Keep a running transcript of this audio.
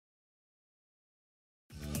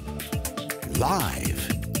Live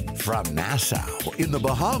from Nassau in the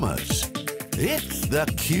Bahamas, it's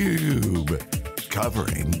theCUBE.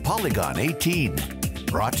 Covering Polycon 18.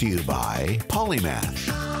 Brought to you by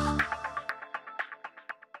Polymath.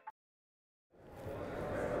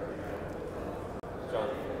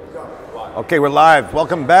 Okay, we're live.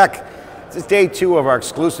 Welcome back. This is day 2 of our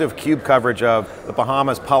exclusive CUBE coverage of the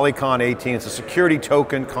Bahamas Polycon 18. It's a security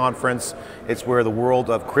token conference. It's where the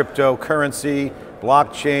world of cryptocurrency,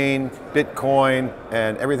 blockchain, Bitcoin,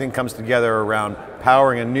 and everything comes together around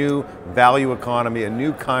powering a new value economy, a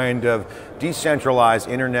new kind of decentralized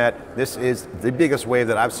internet. This is the biggest wave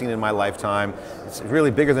that I've seen in my lifetime. It's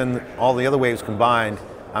really bigger than all the other waves combined.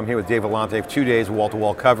 I'm here with Dave Vellante for 2 days of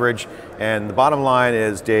wall-to-wall coverage, and the bottom line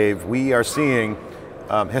is, Dave, we are seeing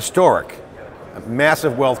historic,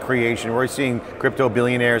 massive wealth creation. We're seeing crypto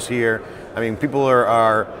billionaires here. I mean, people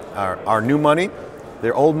are new money,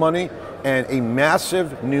 they're old money, and a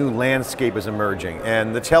massive new landscape is emerging.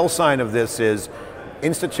 And the tell sign of this is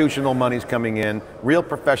institutional money's coming in, real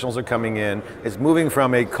professionals are coming in. It's moving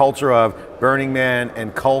from a culture of Burning Man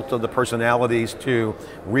and cult of the personalities to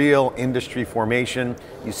real industry formation.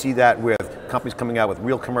 You see that with companies coming out with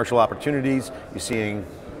real commercial opportunities. You're seeing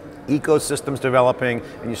ecosystems developing,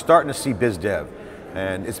 and you're starting to see biz dev.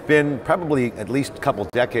 And it's been probably at least a couple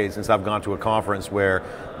decades since I've gone to a conference where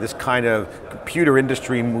this kind of computer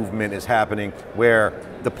industry movement is happening, where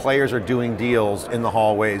the players are doing deals in the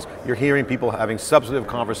hallways. You're hearing people having substantive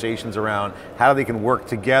conversations around how they can work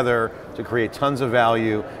together to create tons of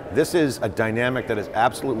value. This is a dynamic that is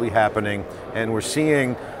absolutely happening, and we're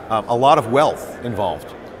seeing a lot of wealth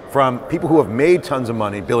involved. From people who have made tons of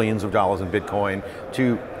money, billions of dollars in Bitcoin,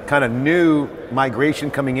 to kind of new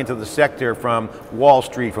migration coming into the sector from Wall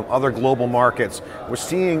Street, from other global markets. We're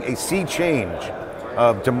seeing a sea change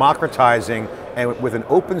of democratizing and with an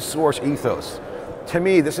open source ethos. To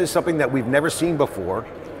me, this is something that we've never seen before.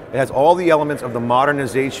 It has all the elements of the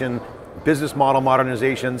modernization, business model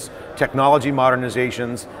modernizations, technology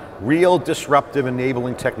modernizations, real disruptive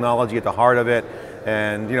enabling technology at the heart of it.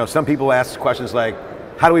 And some people ask questions like,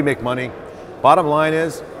 how do we make money? Bottom line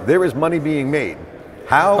is, there is money being made.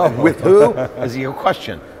 How, with who, is your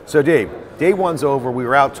question. So Dave, day 1's over. We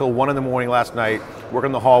were out till 1 in the morning last night,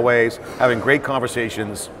 working the hallways, having great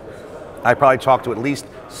conversations. I probably talked to at least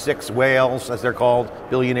 6 whales, as they're called,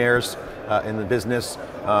 billionaires in the business,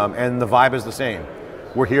 and the vibe is the same.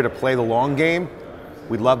 We're here to play the long game.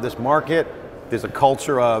 We love this market. There's a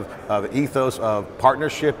culture of ethos of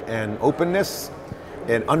partnership and openness,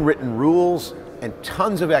 and unwritten rules, and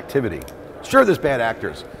tons of activity. Sure, there's bad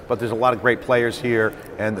actors, but there's a lot of great players here,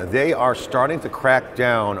 and they are starting to crack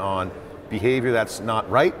down on behavior that's not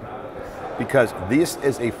right, because this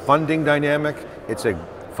is a funding dynamic, it's a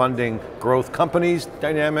funding growth companies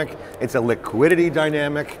dynamic, it's a liquidity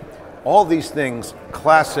dynamic. All these things,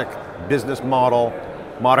 classic business model,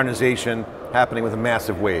 modernization, happening with a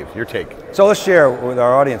massive wave. Your take. So let's share with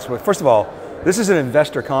our audience. First of all, this is an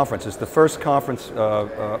investor conference. It's the first conference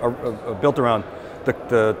built around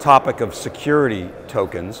the topic of security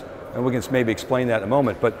tokens, and we can maybe explain that in a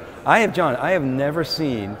moment. But John, I have never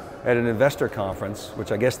seen at an investor conference,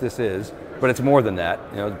 which I guess this is, but it's more than that,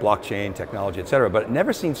 blockchain, technology, et cetera, but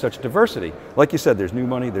never seen such diversity. Like you said, there's new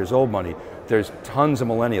money, there's old money, there's tons of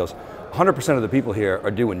millennials. 100% of the people here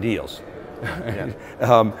are doing deals.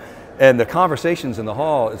 Yeah. And the conversations in the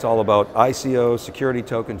hall, it's all about ICOs, security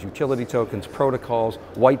tokens, utility tokens, protocols,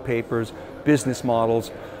 white papers, business models.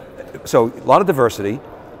 So a lot of diversity,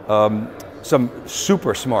 some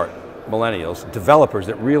super smart millennials, developers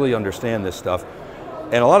that really understand this stuff,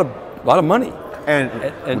 and a lot of money.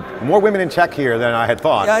 And more women in tech here than I had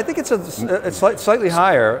thought. Yeah, I think it's a slightly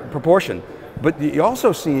higher proportion, but you're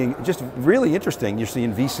also seeing, just really interesting, you're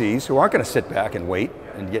seeing VCs who aren't going to sit back and wait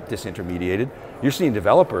and get disintermediated. You're seeing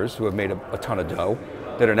developers who have made a ton of dough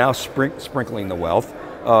that are now sprinkling the wealth.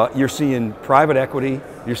 You're seeing private equity,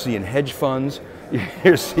 you're seeing hedge funds,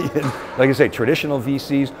 you're seeing, like I say, traditional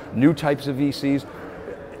VCs, new types of VCs,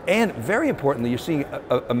 and very importantly, you're seeing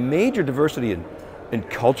a major diversity in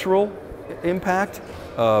cultural impact,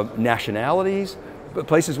 nationalities,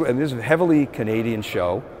 places where, and this is a heavily Canadian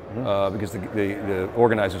show, because the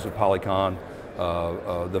organizers of Polycon,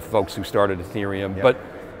 the folks who started Ethereum, yep.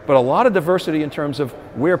 But a lot of diversity in terms of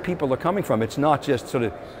where people are coming from. It's not just sort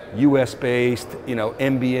of US-based,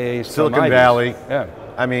 MBAs. Silicon Valley. Yeah.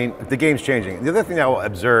 I mean, the game's changing. The other thing I will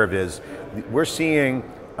observe is we're seeing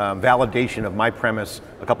validation of my premise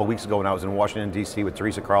a couple weeks ago when I was in Washington, D.C. with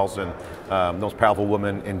Teresa Carlson, most powerful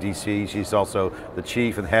woman in D.C. She's also the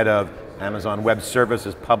chief and head of Amazon Web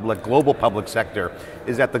Services, global public sector,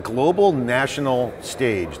 is that the global national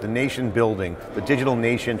stage, the nation building, the digital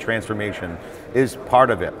nation transformation is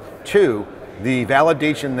part of it. Two, the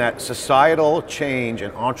validation that societal change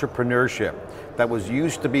and entrepreneurship that was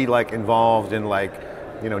used to be like involved in like,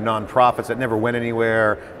 nonprofits that never went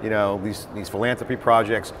anywhere, these philanthropy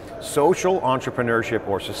projects, social entrepreneurship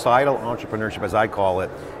or societal entrepreneurship as I call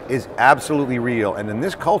it, is absolutely real. And in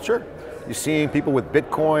this culture, you're seeing people with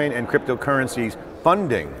Bitcoin and cryptocurrencies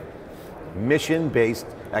funding mission-based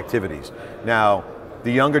activities. Now,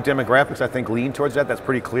 the younger demographics I think lean towards that. That's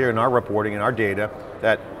pretty clear in our reporting and our data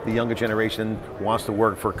that the younger generation wants to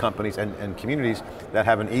work for companies and communities that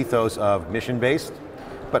have an ethos of mission-based.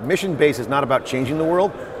 But mission-based is not about changing the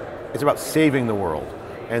world, it's about saving the world.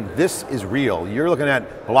 And this is real. You're looking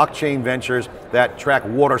at blockchain ventures that track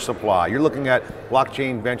water supply. You're looking at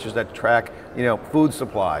blockchain ventures that track food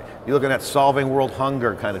supply. You're looking at solving world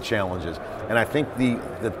hunger kind of challenges. And I think the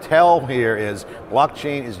tell here is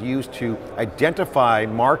blockchain is used to identify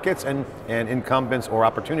markets and incumbents or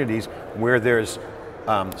opportunities where there's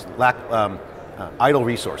idle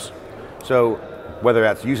resource. So whether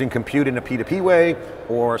that's using compute in a P2P way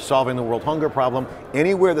or solving the world hunger problem,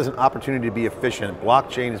 anywhere there's an opportunity to be efficient,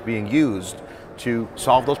 blockchain is being used to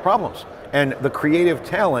solve those problems. And the creative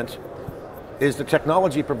talent is the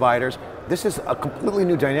technology providers. This is a completely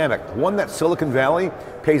new dynamic, one that Silicon Valley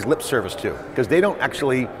pays lip service to, because they don't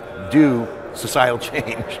actually do societal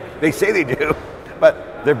change. They say they do,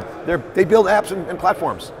 but they build apps and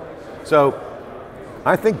platforms. So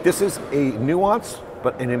I think this is a nuance,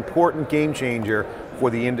 but an important game changer for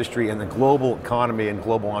the industry and the global economy and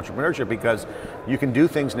global entrepreneurship, because you can do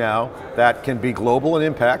things now that can be global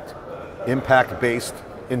in impact-based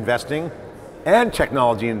investing and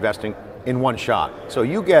technology investing in one shot. So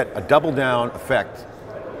you get a double down effect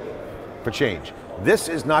for change. This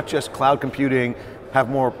is not just cloud computing, have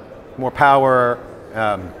more power,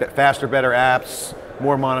 faster, better apps,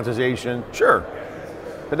 more monetization, sure.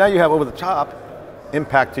 But now you have over the top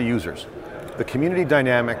impact to users. The community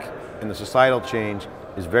dynamic and the societal change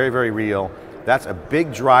is very, very real. That's a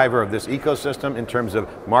big driver of this ecosystem in terms of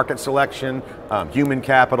market selection, human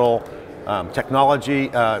capital, technology,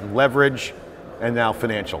 leverage, and now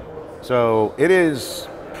financial. So it is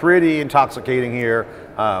pretty intoxicating here.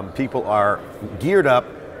 People are geared up,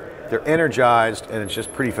 they're energized, and it's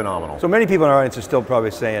just pretty phenomenal. So many people in our audience are still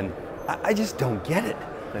probably saying, I just don't get it.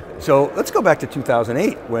 So let's go back to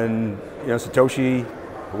 2008 when Satoshi,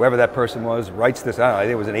 whoever that person was, writes this, I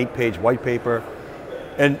think it was an 8-page white paper.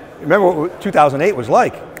 And remember what 2008 was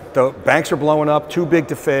like. The banks are blowing up, too big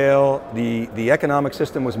to fail, the economic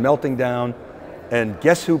system was melting down, and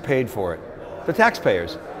guess who paid for it? The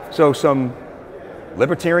taxpayers. So some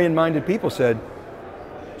libertarian-minded people said,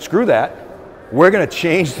 screw that, we're going to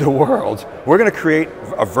change the world. We're going to create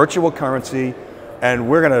a virtual currency, and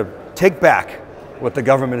we're going to take back what the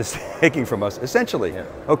government is taking from us, essentially. Yeah.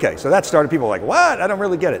 Okay, so that started, people like, what? I don't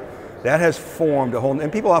really get it. That has formed a whole,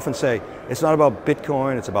 and people often say, it's not about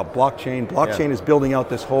Bitcoin, it's about blockchain. Blockchain is building out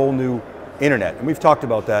this whole new internet, and we've talked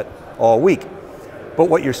about that all week. But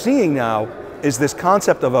what you're seeing now is this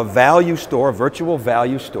concept of a value store, a virtual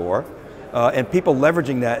value store, and people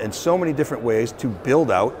leveraging that in so many different ways to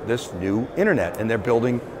build out this new internet. And they're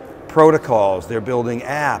building protocols, they're building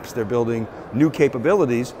apps, they're building new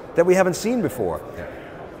capabilities that we haven't seen before. Yeah.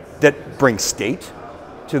 That bring state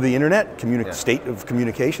to the internet, state of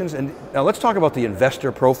communications. And now let's talk about the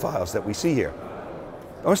investor profiles that we see here.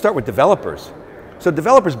 I want to start with developers. So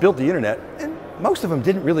developers built the internet, and most of them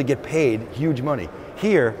didn't really get paid huge money.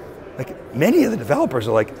 Here, like many of the developers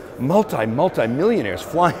are like multi-millionaires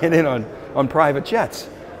flying in on private jets.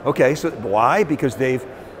 Okay, so why? Because they've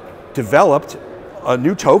developed a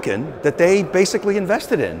new token that they basically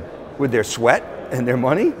invested in with their sweat and their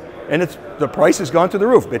money, and the price has gone through the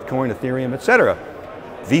roof, Bitcoin, Ethereum, etc.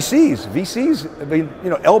 VCs have been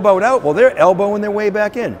elbowed out, well they're elbowing their way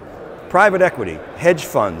back in. Private equity, hedge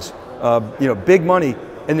funds, big money,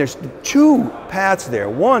 and there's two paths there.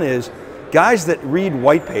 One is guys that read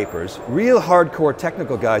white papers, real hardcore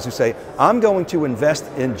technical guys who say, I'm going to invest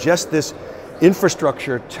in just this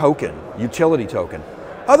infrastructure token, utility token.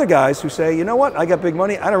 Other guys who say, you know what, I got big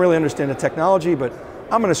money, I don't really understand the technology, but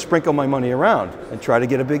I'm going to sprinkle my money around and try to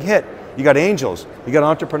get a big hit. You got angels, you got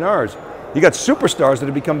entrepreneurs, you got superstars that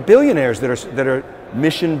have become billionaires that are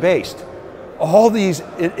mission-based. All these,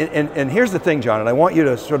 and here's the thing, John, and I want you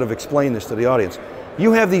to sort of explain this to the audience.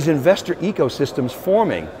 You have these investor ecosystems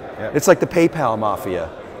forming. Yep. It's like the PayPal mafia,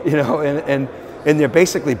 and they're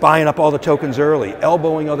basically buying up all the tokens early,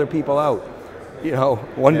 elbowing other people out.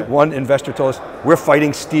 One investor told us, we're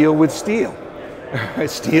fighting steel with steel.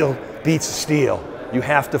 Steel beats steel. You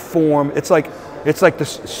have to form, it's like the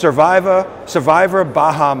Survivor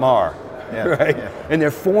Baha Mar, right? Yeah. And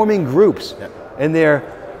they're forming groups, and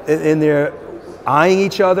they're eyeing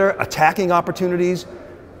each other, attacking opportunities,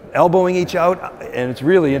 elbowing each out, and it's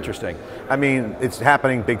really interesting. I mean, it's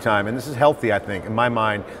happening big time, and this is healthy, I think, in my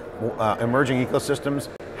mind. Emerging ecosystems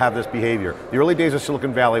have this behavior. The early days of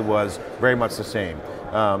Silicon Valley was very much the same,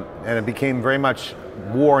 and it became very much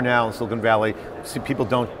war now in Silicon Valley. People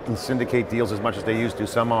don't syndicate deals as much as they used to,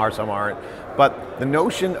 some are, some aren't. But the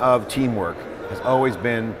notion of teamwork has always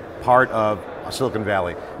been part of Silicon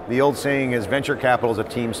Valley. The old saying is venture capital is a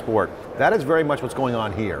team sport. That is very much what's going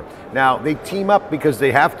on here. Now, they team up because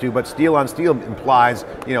they have to, but steel on steel implies,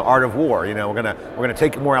 art of war. We're gonna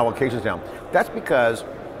take more allocations down. That's because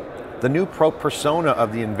the new persona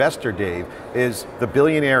of the investor, Dave, is the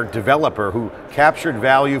billionaire developer who captured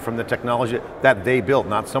value from the technology that they built,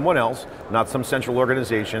 not someone else, not some central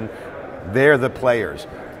organization. They're the players.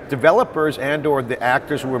 Developers and/or the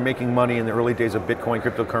actors who were making money in the early days of Bitcoin,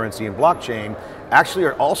 cryptocurrency, and blockchain actually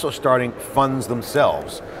are also starting funds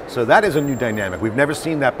themselves. So that is a new dynamic. We've never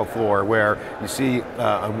seen that before, where you see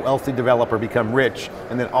a wealthy developer become rich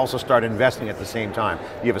and then also start investing at the same time.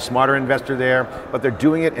 You have a smarter investor there, but they're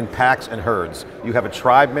doing it in packs and herds. You have a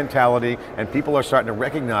tribe mentality, and people are starting to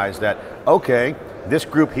recognize that, okay, this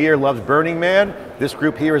group here loves Burning Man, this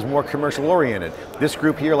group here is more commercial oriented. This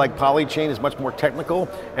group here, like Polychain, is much more technical,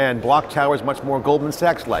 and Block Tower is much more Goldman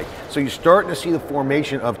Sachs-like. So you're starting to see the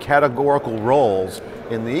formation of categorical roles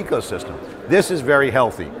in the ecosystem. This is very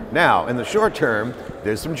healthy. Now, in the short term,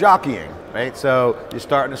 there's some jockeying, right? So you're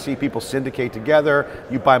starting to see people syndicate together.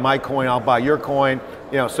 You buy my coin, I'll buy your coin.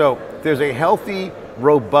 So there's a healthy,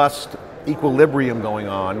 robust equilibrium going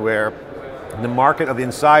on where the market of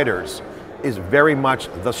insiders is very much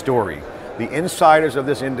the story. The insiders of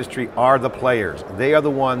this industry are the players. They are the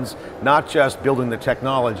ones not just building the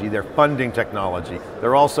technology, they're funding technology.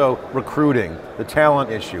 They're also recruiting, the talent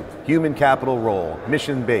issue, human capital role,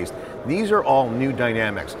 mission-based. These are all new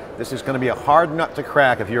dynamics. This is going to be a hard nut to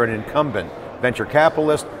crack if you're an incumbent venture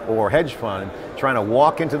capitalist or hedge fund trying to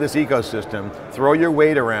walk into this ecosystem, throw your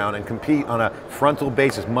weight around and compete on a frontal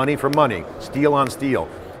basis, money for money, steel on steel.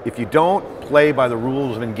 If you don't play by the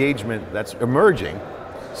rules of engagement that's emerging,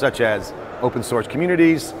 such as open source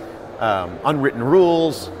communities, unwritten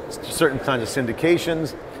rules, certain kinds of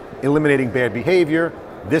syndications, eliminating bad behavior,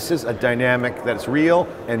 this is a dynamic that's real,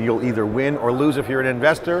 and you'll either win or lose if you're an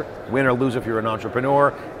investor, win or lose if you're an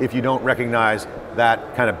entrepreneur, if you don't recognize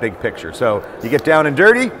that kind of big picture. So you get down and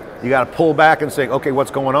dirty, you got to pull back and say, okay,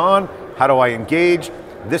 what's going on? How do I engage?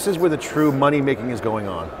 This is where the true money making is going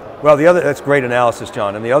on. Well, that's great analysis,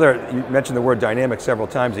 John. And the other, you mentioned the word dynamic several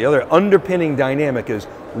times, the other underpinning dynamic is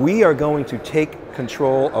we are going to take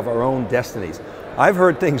control of our own destinies. I've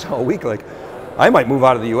heard things all week like, I might move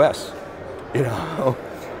out of the US. Do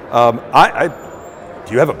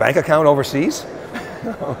you have a bank account overseas?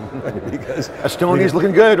 Because Estonia's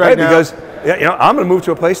looking good right now. Because I'm going to move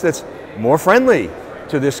to a place that's more friendly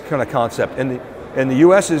to this kind of concept. And the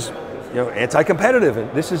US is anti-competitive,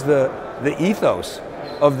 and this is the ethos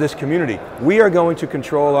of this community. We are going to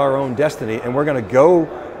control our own destiny, and we're going to go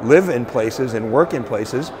live in places and work in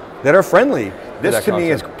places that are friendly. This to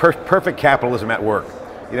me is perfect capitalism at work.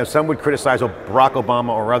 Some would criticize Barack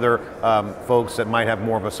Obama or other folks that might have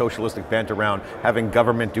more of a socialistic bent around having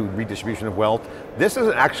government do redistribution of wealth. This is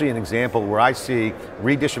actually an example where I see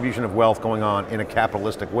redistribution of wealth going on in a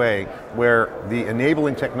capitalistic way, where the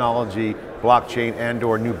enabling technology, blockchain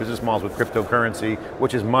and/or new business models with cryptocurrency,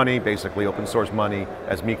 which is money, basically open source money,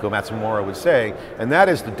 as Miko Matsumura would say, and that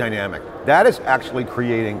is the dynamic. That is actually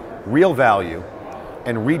creating real value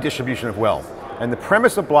and redistribution of wealth. And the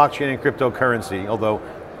premise of blockchain and cryptocurrency, although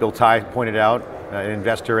Bill Tai pointed out, an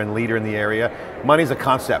investor and leader in the area, money's a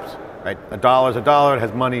concept, right? A dollar is a dollar, it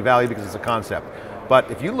has money value because it's a concept. But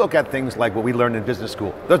if you look at things like what we learned in business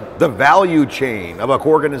school, the value chain of an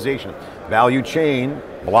organization, value chain,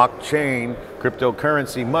 blockchain,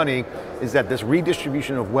 cryptocurrency, money, is that this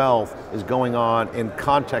redistribution of wealth is going on in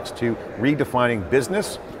context to redefining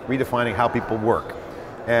business, redefining how people work.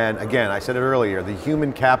 And again, I said it earlier, the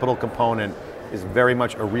human capital component is very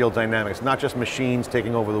much a real dynamic. It's not just machines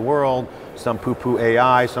taking over the world, some poo-poo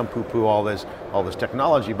AI, some poo-poo all this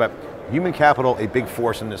technology, but human capital, a big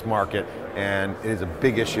force in this market, and it is a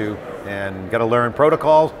big issue, and got to learn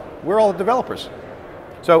protocols. We're all developers.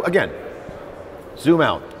 So again, zoom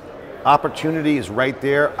out. Opportunity is right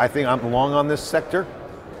there. I think I'm long on this sector.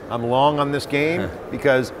 I'm long on this game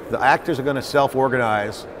because the actors are going to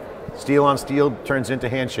self-organize. Steel on steel turns into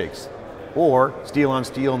handshakes, or steel on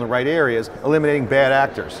steel in the right areas, eliminating bad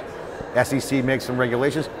actors. SEC makes some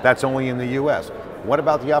regulations, that's only in the US. What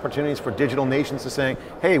about the opportunities for digital nations to saying,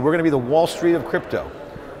 hey, we're going to be the Wall Street of crypto?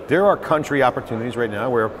 There are country opportunities right now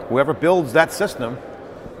where whoever builds that system,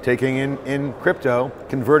 taking in crypto,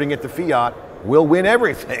 converting it to fiat, will win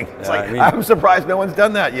everything. It's I'm surprised no one's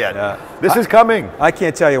done that yet. This is coming. I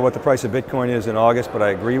can't tell you what the price of Bitcoin is in August, but I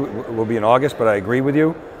agree, will be in August, but I agree with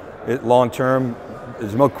you. Long term,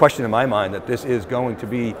 there's no question in my mind that this is going to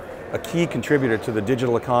be a key contributor to the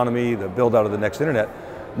digital economy, the build out of the next internet.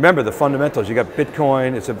 Remember the fundamentals, you got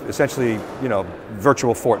Bitcoin, it's essentially,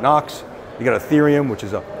 virtual Fort Knox. You got Ethereum, which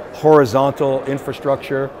is a horizontal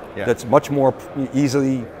infrastructure that's much more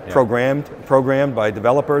easily programmed by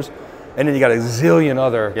developers. And then you got a zillion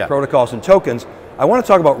other protocols and tokens. I want to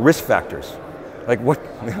talk about risk factors. Like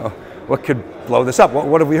what could blow this up?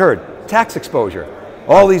 What have we heard? Tax exposure.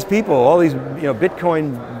 All these people, all these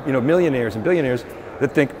Bitcoin millionaires and billionaires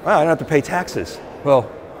that think, I don't have to pay taxes.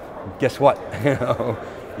 Well, guess what?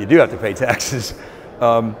 You do have to pay taxes.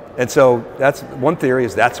 And so that's one theory,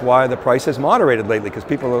 is that's why the price has moderated lately, because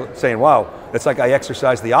people are saying, wow, it's like I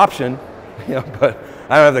exercised the option, but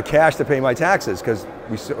I don't have the cash to pay my taxes, because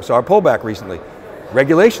we saw a pullback recently.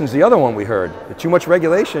 Regulation's the other one we heard. Too much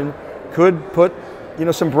regulation could put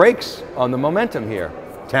some brakes on the momentum here.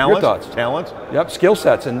 Talent? Your thoughts? Talent? Yep, skill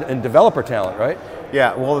sets and developer talent, right?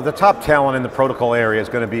 Yeah, well, the top talent in the protocol area is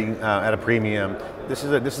going to be at a premium. This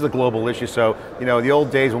is a global issue. So, the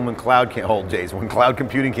old days when cloud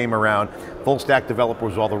computing came around, full stack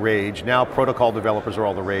developers were all the rage. Now protocol developers are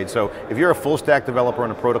all the rage. So if you're a full stack developer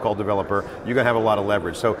and a protocol developer, you're going to have a lot of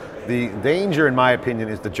leverage. So the danger, in my opinion,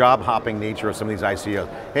 is the job hopping nature of some of these ICOs.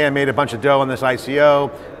 Hey, I made a bunch of dough on this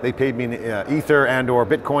ICO. They paid me Ether and or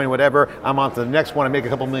Bitcoin, whatever. I'm on to the next one. I make a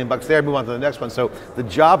couple $1,000,000 there, move on to the next one. So the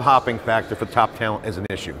job hopping factor for top talent is an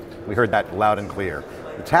issue. We heard that loud and clear.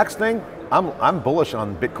 The tax thing, I'm bullish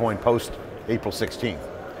on Bitcoin post April 16th.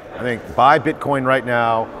 I think buy Bitcoin right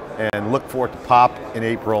now and look for it to pop in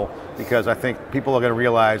April, because I think people are going to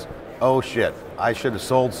realize, oh shit, I should have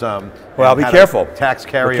sold some. Well, be careful. Tax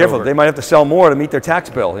carryover. Be careful. They might have to sell more to meet their tax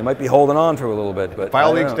bill. They might be holding on for a little bit. But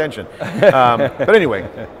file the extension. But anyway,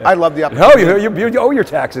 I love the opportunity. No, you owe your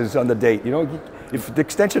taxes on the date. If the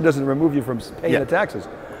extension doesn't remove you from paying the taxes.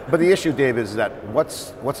 But the issue, Dave, is that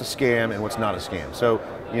what's a scam and what's not a scam. So,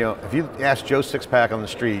 if you ask Joe Sixpack on the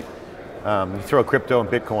street, you throw crypto and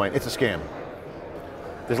Bitcoin, it's a scam.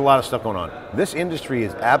 There's a lot of stuff going on. This industry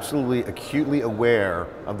is absolutely acutely aware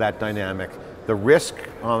of that dynamic. The risk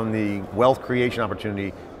on the wealth creation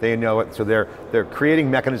opportunity, they know it, so they're creating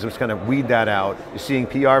mechanisms to kind of weed that out. You're seeing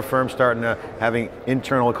PR firms starting to having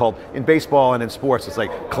internal, called in baseball and in sports, it's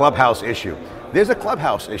like clubhouse issue. There's a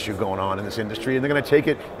clubhouse issue going on in this industry, and they're going to take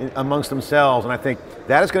it amongst themselves, and I think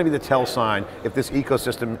that is going to be the tell sign if this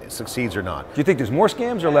ecosystem succeeds or not. Do you think there's more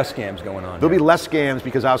scams or less scams going on? There'll be less scams,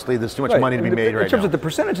 because obviously there's too much money to be made right now. In terms of the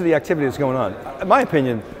percentage of the activity that's going on, in my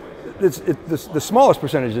opinion, the smallest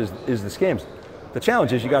percentage is the scams. The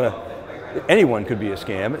challenge is anyone could be a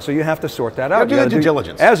scam, so you have to sort that out. You got to do due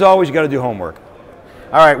diligence. As always, you got to do homework.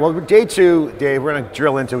 All right, well, day 2, Dave, we're going to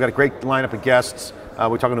drill into, we've got a great lineup of guests.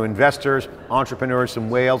 We're talking to investors, entrepreneurs, some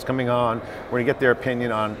whales coming on. We're going to get their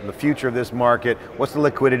opinion on the future of this market. What's the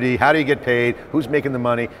liquidity? How do you get paid? Who's making the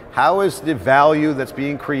money? How is the value that's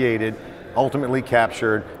being created ultimately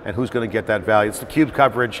captured, and who's going to get that value? It's theCUBE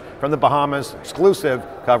coverage from the Bahamas, exclusive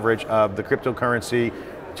coverage of the cryptocurrency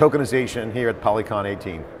tokenization here at Polycon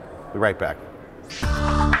 18. We'll be right back.